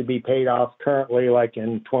house should be paid off currently, like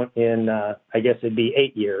in I guess it'd be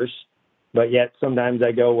 8 years, but yet sometimes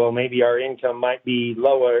I go, well, maybe our income might be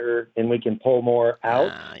lower and we can pull more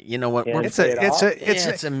out. You know what? And It's pay it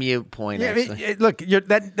off. a mute point. Yeah, I mean, Actually. look,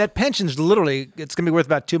 that pension's literally it's going to be worth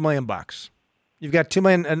about $2 million. You've got $2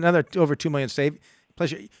 million, another over $2 million saved.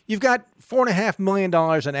 Plus, you've got $4.5 million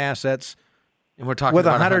in assets And we're talking with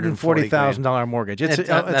a about $140,000 mortgage.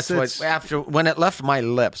 That's what after when it left my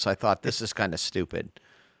lips, I thought this is kind of stupid.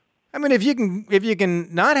 I mean, if you can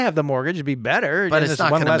not have the mortgage, it'd be better. But and it's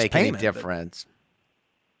not one going to less make any payment. difference.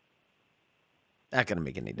 Not going to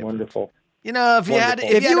make any difference. Wonderful. You know, if you had,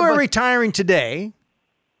 Wonderful. If had you a were bunch- retiring today,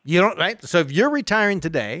 you don't right. So if you're retiring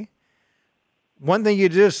today, one thing you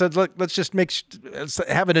do is said, look, let's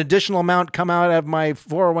have an additional amount come out of my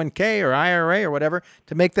 401k or IRA or whatever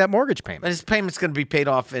to make that mortgage payment. but his payment's going to be paid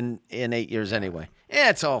off in 8 years anyway. Yeah,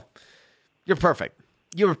 it's all. You're perfect.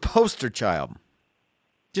 You're a poster child.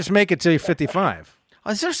 Just make it till you're 55.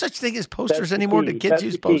 Is there such thing as posters That's the anymore? key. Do kids That's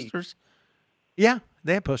use the key. posters? Yeah,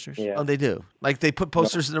 they have posters. Yeah. Oh, they do. Like they put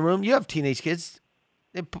posters in the room. You have teenage kids.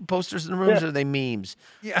 They put posters in the rooms, Yeah. or are they memes?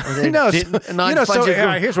 Yeah, Are they no,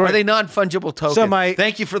 non-fungible? here's what are they non-fungible tokens?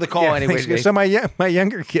 Thank you for the call. Yeah, anyway, thanks. Dave. So my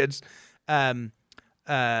younger kids, 14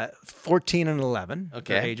 and 11,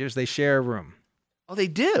 Okay. their ages, they share a room. Oh, they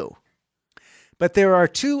do. But there are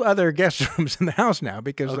two other guest rooms in the house now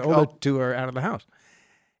because the older two are out of the house.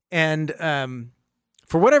 And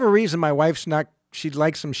for whatever reason, my wife's she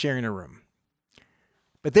likes them sharing a room.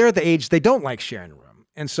 But they're at the age they don't like sharing a room.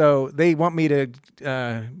 And so they want me to,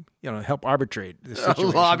 help arbitrate this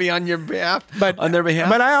situation. Lobby on your behalf, But on their behalf.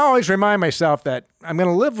 But I always remind myself that I'm going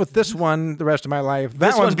to live with this one the rest of my life. That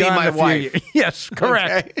This one one's be gone my in a few wife. years. Yes,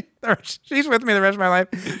 correct. She's with me the rest of my life.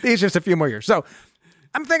 These just a few more years. So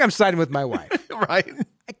I'm siding with my wife. right?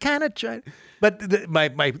 I kind of tried. But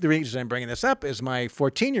the reason I'm bringing this up is my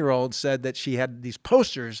 14-year-old said that she had these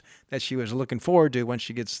posters that she was looking forward to when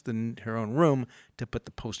she gets her own room to put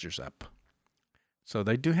the posters up. So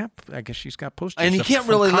they do have, I guess she's got posters. And you can't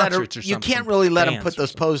really let her. You can't really let them put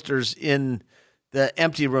those something. posters in the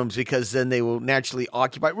empty rooms because then they will naturally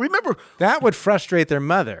occupy. Remember That would frustrate their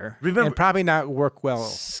mother and probably not work well.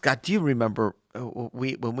 Scott, do you remember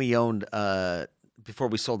when we owned before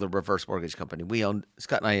we sold the reverse mortgage company?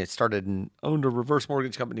 Scott and I started and owned a reverse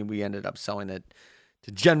mortgage company. We ended up selling it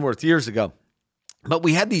to Genworth years ago. But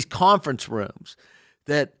we had these conference rooms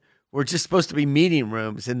that were just supposed to be meeting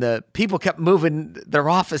rooms, and the people kept moving their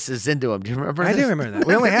offices into them. Do you remember I this? do remember that.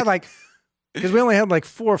 We only had because we only had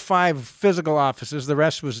 4 or 5 physical offices. The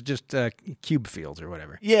rest was just cube fields or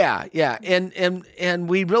whatever. Yeah. And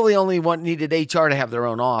we really only needed HR to have their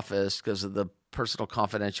own office because of the personal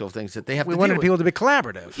confidential things that they have to We deal wanted with. people to be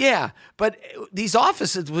collaborative. Yeah, but these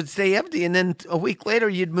offices would stay empty, and then a week later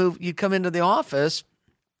you'd come into the office.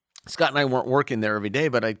 Scott and I weren't working there every day,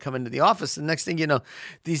 but I'd come into the office, and next thing you know,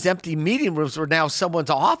 these empty meeting rooms were now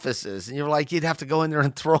someone's offices, and you're like, you'd have to go in there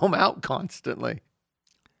and throw them out constantly.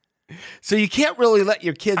 So you can't really let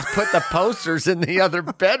your kids put the posters in the other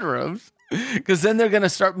bedrooms because then they're going to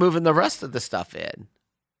start moving the rest of the stuff in.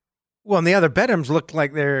 Well, and the other bedrooms look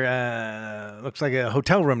like they're looks like a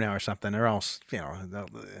hotel room now or something. They're all, Yeah.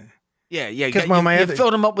 Because You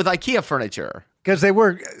filled them up with IKEA furniture. because they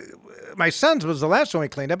were. My son's was the last one we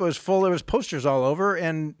cleaned up. It was full. There was posters all over,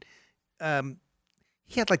 and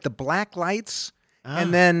he had the black lights,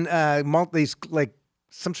 and then these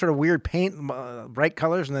some sort of weird paint, bright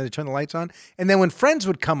colors, and then they turn the lights on. And then when friends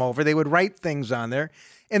would come over, they would write things on there.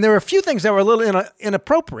 And there were a few things that were a little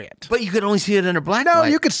inappropriate. But you could only see it in a black No,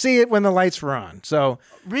 light. you could see it when the lights were on. So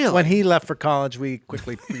Really? when he left for college, we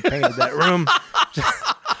quickly repainted that room to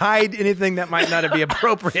hide anything that might not be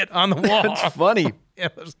appropriate on the wall. That's funny.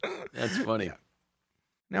 That's funny. Yeah.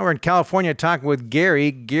 Now we're in California talking with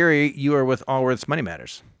Gary. Gary, you are with Allworth's Money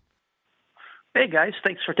Matters. Hey, guys.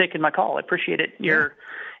 Thanks for taking my call. I appreciate it.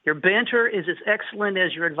 Your banter is as excellent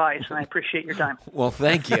as your advice, and I appreciate your time. Well,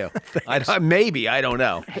 thank you. Maybe. I don't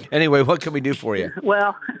know. Anyway, what can we do for you?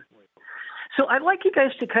 Well, so I'd like you guys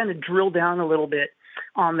to kind of drill down a little bit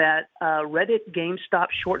on that Reddit GameStop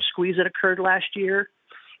short squeeze that occurred last year.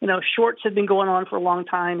 Shorts have been going on for a long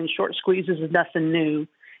time, and short squeezes is nothing new.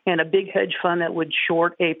 And a big hedge fund that would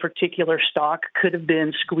short a particular stock could have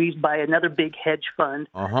been squeezed by another big hedge fund,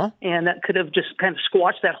 and that could have just kind of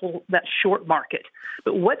squashed that short market.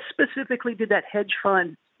 But what specifically did that hedge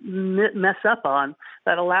fund mess up on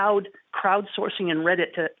that allowed crowdsourcing and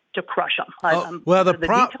Reddit to crush them? The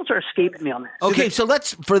details are escaping me on that. Okay, so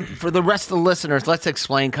let's for the rest of the listeners, let's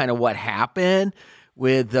explain kind of what happened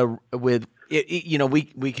we could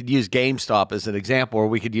use GameStop as an example, or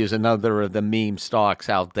we could use another of the meme stocks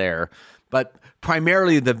out there. But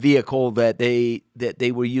primarily the vehicle that they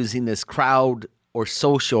were using this crowd or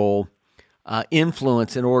social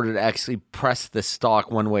influence in order to actually press the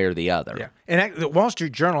stock one way or the other. Yeah, and the Wall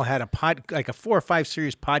Street Journal had a 4 or 5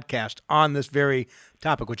 series podcast on this very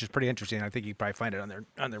topic, which is pretty interesting. I think you can probably find it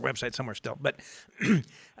on their website somewhere still. But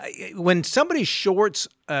when somebody shorts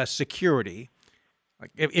security.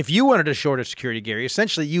 If you wanted to short a security, Gary,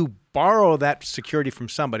 essentially you borrow that security from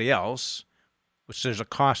somebody else, which there's a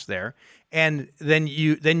cost there, and then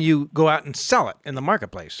you go out and sell it in the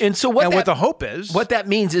marketplace. And so what the hope is, what that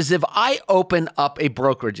means is if I open up a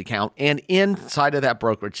brokerage account, and inside of that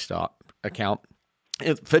brokerage account,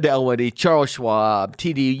 Fidelity, Charles Schwab,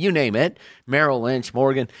 TD, you name it, Merrill Lynch,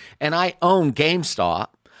 Morgan, and I own GameStop,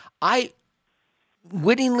 I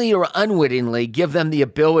wittingly or unwittingly give them the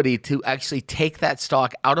ability to actually take that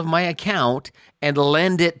stock out of my account and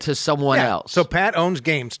lend it to someone else. So Pat owns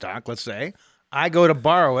GameStop, let's say. I go to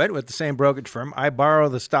borrow it with the same brokerage firm. I borrow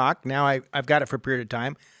the stock. Now I've got it for a period of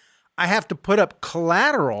time. I have to put up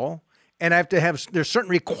collateral, and I have to have, there's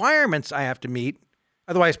certain requirements I have to meet.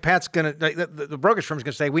 Otherwise, Pat's going to, the brokerage firm's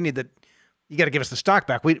going to say, you got to give us the stock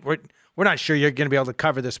back. We're not sure you're going to be able to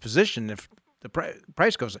cover this position if the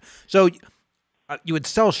price goes up. So you would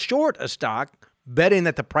sell short a stock betting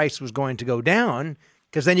that the price was going to go down,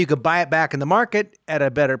 because then you could buy it back in the market at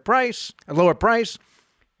a better price, a lower price,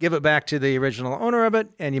 give it back to the original owner of it,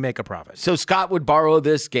 and you make a profit. So Scott would borrow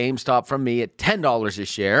this GameStop from me at $10 a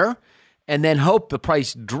share and then hope the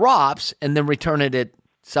price drops and then return it at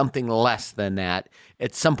something less than that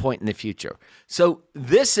at some point in the future. So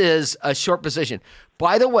this is a short position.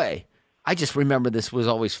 By the way, I just remember this was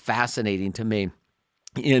always fascinating to me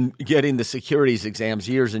in getting the securities exams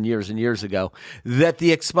years and years and years ago, that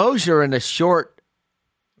the exposure in a short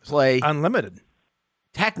play Unlimited.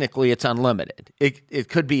 technically it's unlimited. It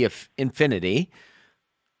could be infinity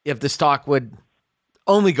if the stock would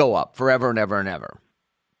only go up forever and ever and ever,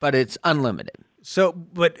 but it's unlimited. So,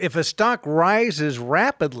 but if a stock rises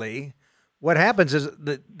rapidly, what happens is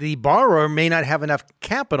the borrower may not have enough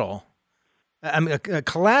capital,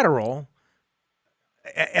 collateral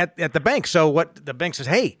at the bank. So what the bank says,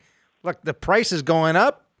 hey, look, the price is going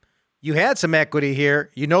up. You had some equity here.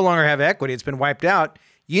 You no longer have equity. It's been wiped out.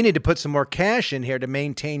 You need to put some more cash in here to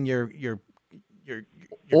maintain your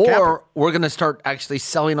or capital. We're going to start actually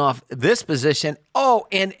selling off this position. Oh,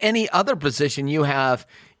 and any other position you have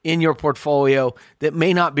in your portfolio that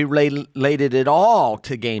may not be related at all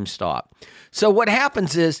to GameStop. So what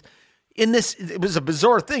happens is it was a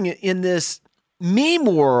bizarre thing in this meme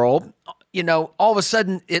world, all of a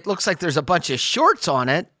sudden it looks like there's a bunch of shorts on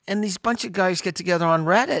it, and these bunch of guys get together on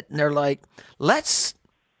Reddit and they're like, let's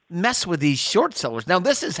mess with these short sellers. Now,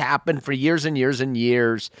 this has happened for years and years and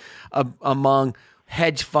years among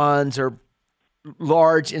hedge funds or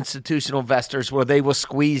large institutional investors where they will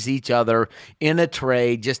squeeze each other in a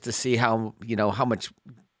trade just to see how much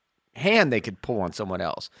hand they could pull on someone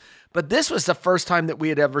else. But this was the first time that we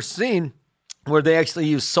had ever seen where they actually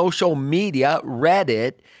use social media,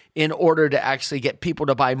 Reddit, in order to actually get people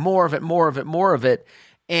to buy more of it.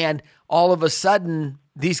 And all of a sudden,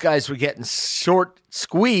 these guys were getting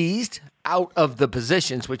squeezed out of the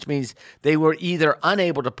positions, which means they were either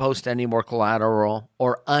unable to post any more collateral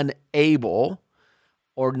or unable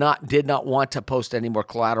or did not want to post any more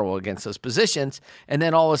collateral against those positions. And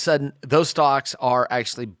then all of a sudden, those stocks are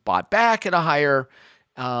actually bought back at a higher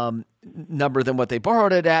number than what they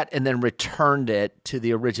borrowed it at and then returned it to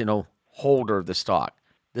the original holder of the stock.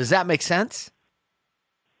 Does that make sense?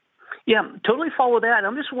 Yeah, totally follow that.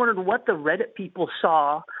 I'm just wondering what the Reddit people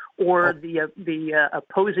saw or the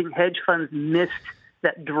opposing hedge funds missed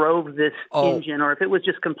that drove this engine, or if it was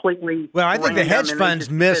just completely. Well, I think the hedge funds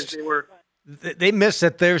missed. They missed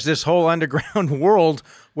that there's this whole underground world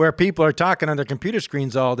where people are talking on their computer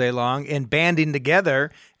screens all day long and banding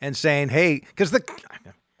together and saying, "Hey," because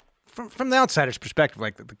from the outsider's perspective,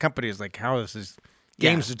 like the company is like, "How is this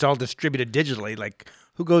games? It's all distributed digitally. Like,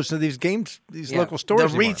 who goes to these games, these local stores? The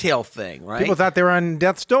anymore? retail thing, right? People thought they were on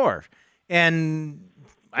death's door, and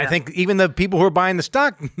I think even the people who are buying the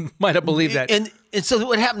stock might have believed that. And so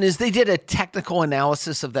what happened is they did a technical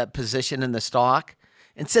analysis of that position in the stock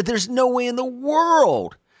and said there's no way in the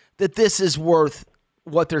world that this is worth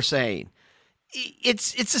what they're saying.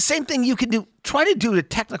 It's the same thing you can do. Try to do a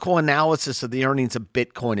technical analysis of the earnings of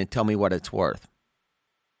Bitcoin and tell me what it's worth.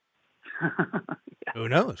 Who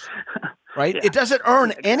knows? Right? Yeah. It doesn't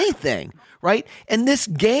earn anything, right? And this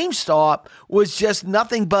GameStop was just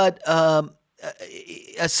nothing but a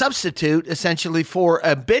substitute, essentially, for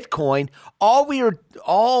a Bitcoin. All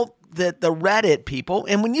the Reddit people,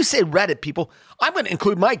 and when you say Reddit people, I'm going to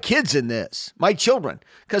include my kids in this, my children,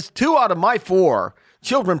 because 2 out of my 4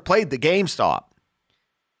 children played the GameStop.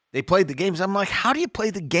 They played the games. I'm like, how do you play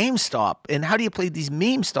the GameStop? And how do you play these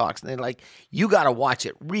meme stocks? And they're like, you got to watch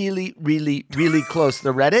it really, really, really close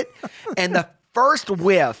to Reddit. And the first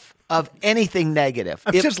whiff of anything negative.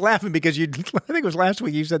 I'm just laughing because I think it was last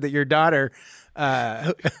week you said that your daughter,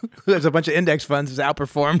 who has a bunch of index funds, has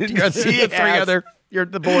outperformed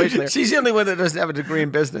the boys there. She's the only one that doesn't have a degree in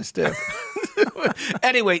business, too.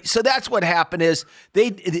 Anyway, so that's what happened is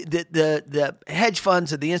the hedge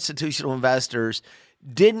funds and the institutional investors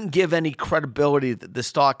didn't give any credibility that the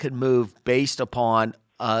stock could move based upon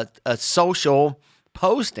a social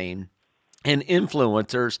posting and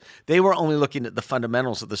influencers. They were only looking at the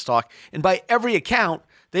fundamentals of the stock. And by every account,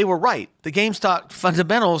 they were right. The GameStop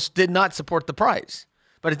fundamentals did not support the price,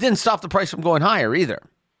 but it didn't stop the price from going higher either.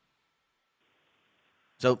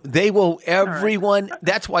 So everyone,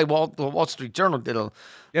 that's why the Wall Street Journal did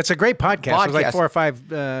it's a great podcast. It was like 4 or 5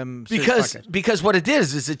 because what it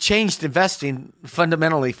is it changed investing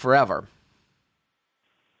fundamentally forever.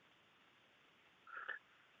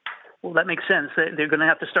 Well, that makes sense. They're going to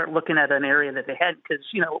have to start looking at an area that they had because,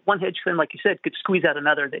 one hedge fund, like you said, could squeeze out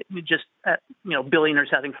another. They just, billionaires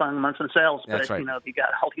having fun amongst themselves. That's but, right. You got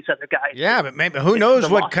all these other guys. Yeah, but maybe who knows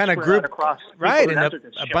what kind of group. Right, and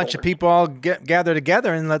a bunch of people all gather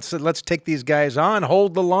together and let's take these guys on,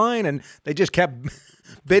 hold the line, and they just kept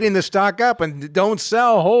bidding the stock up and don't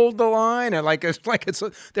sell, hold the line, and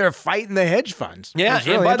they're fighting the hedge funds. Yeah,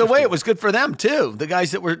 really and by the way, it was good for them too. The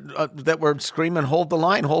guys that were screaming, "Hold the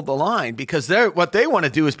line," because what they want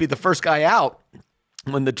to do is be the first guy out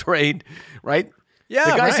when the trade, right?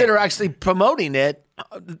 Yeah, the guys that are actually promoting it,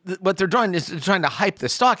 what they're doing is trying to hype the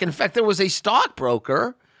stock. In fact, there was a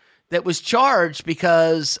stockbroker that was charged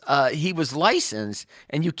because he was licensed,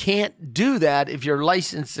 and you can't do that if you're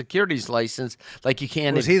licensed, securities license, like you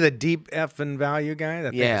can. Was he the deep effing value guy?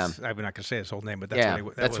 Yeah. I'm not going to say his whole name, but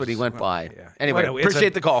that's what he went by. Yeah. Anyway, Well, it's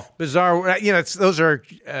appreciate the call. Bizarre. Those are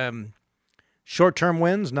short-term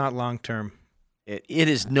wins, not long-term. It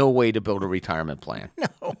is no way to build a retirement plan.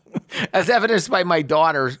 No. As evidenced by my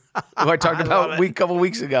daughter, who I talked about a couple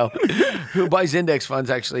weeks ago, who buys index funds.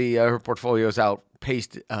 Actually, her portfolio is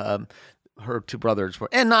outpaced her two brothers.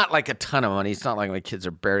 And not like a ton of money. It's not like my kids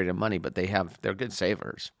are buried in money, but they're good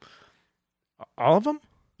savers. All of them?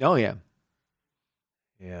 Oh, yeah.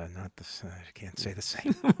 Yeah, not the same. I can't say the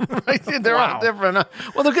same. Right? They're all different.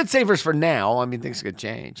 Well, they're good savers for now. I mean, things could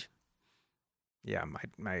change. Yeah,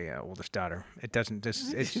 my oldest daughter. It doesn't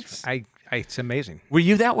just. It's amazing. Were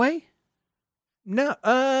you that way? No.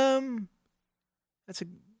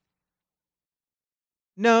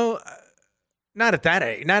 No. Not at that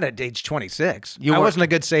age. Not at age 26. I wasn't a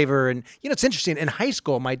good saver, and it's interesting. In high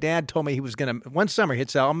school, my dad told me he was gonna one summer he'd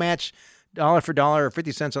say, "I'll match dollar for dollar or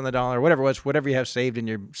 50 cents on the dollar, whatever it was, whatever you have saved in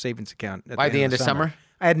your savings account." By the end of summer,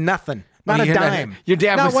 I had nothing. Not a dime. Your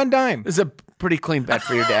dad not one dime. It was a pretty clean bet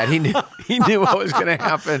for your dad. He knew what was going to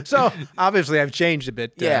happen. So obviously, I've changed a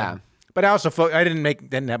bit. Yeah, but I also I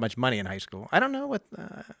didn't have much money in high school. I don't know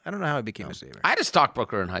how I became a saver. I had a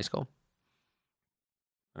stockbroker in high school.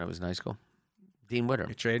 When I was in high school, Dean Witter.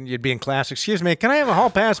 You're trading. You'd be in class. Excuse me, can I have a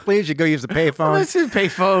hall pass, please? You go use the payphone. This is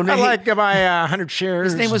payphone. I'd like to buy 100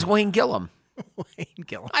 shares. His name was Wayne Gillum. Wayne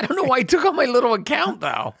Gillum. I don't know why he took on my little account,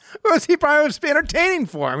 though. Well, he probably was entertaining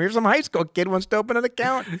for him. Here's some high school kid wants to open an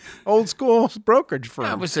account. Old school brokerage firm.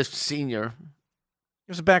 I was a senior. It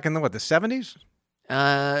was back in the 70s?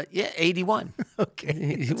 Yeah, 81.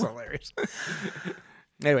 Okay. That's hilarious.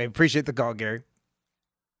 Anyway, appreciate the call, Gary.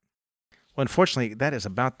 Well, unfortunately, that is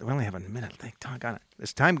we only have a minute. Thank doggone it.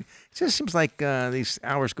 This time, it just seems like these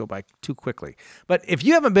hours go by too quickly. But if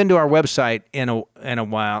you haven't been to our website in a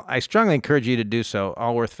while, I strongly encourage you to do so,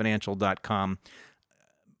 allworthfinancial.com.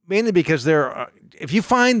 Mainly because if you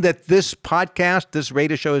find that this podcast, this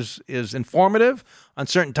radio show is informative on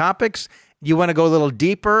certain topics, you want to go a little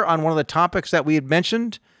deeper on one of the topics that we had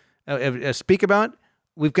mentioned, speak about,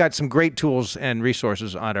 we've got some great tools and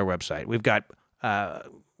resources on our website. We've got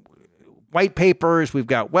white papers, we've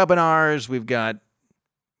got webinars, we've got,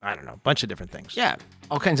 I don't know, a bunch of different things. Yeah,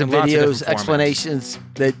 all kinds of videos, explanations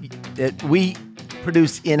that we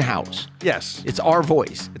produce in-house. Yes. It's our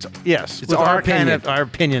voice. It's our opinion. Our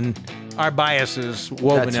opinion, our biases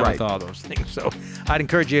woven in with all those things. So I'd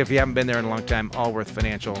encourage you, if you haven't been there in a long time,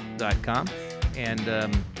 allworthfinancial.com. And I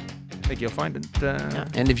think you'll find it.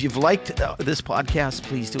 And if you've liked this podcast,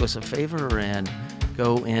 please do us a favor and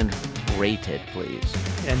go and rate it, please.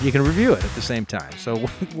 And you can review it at the same time. So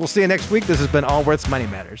we'll see you next week. This has been Allworth's Money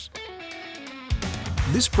Matters.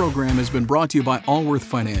 This program has been brought to you by Allworth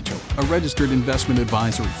Financial, a registered investment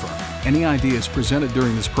advisory firm. Any ideas presented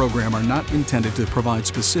during this program are not intended to provide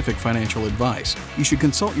specific financial advice. You should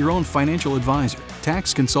consult your own financial advisor,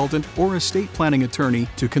 tax consultant, or estate planning attorney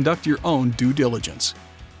to conduct your own due diligence.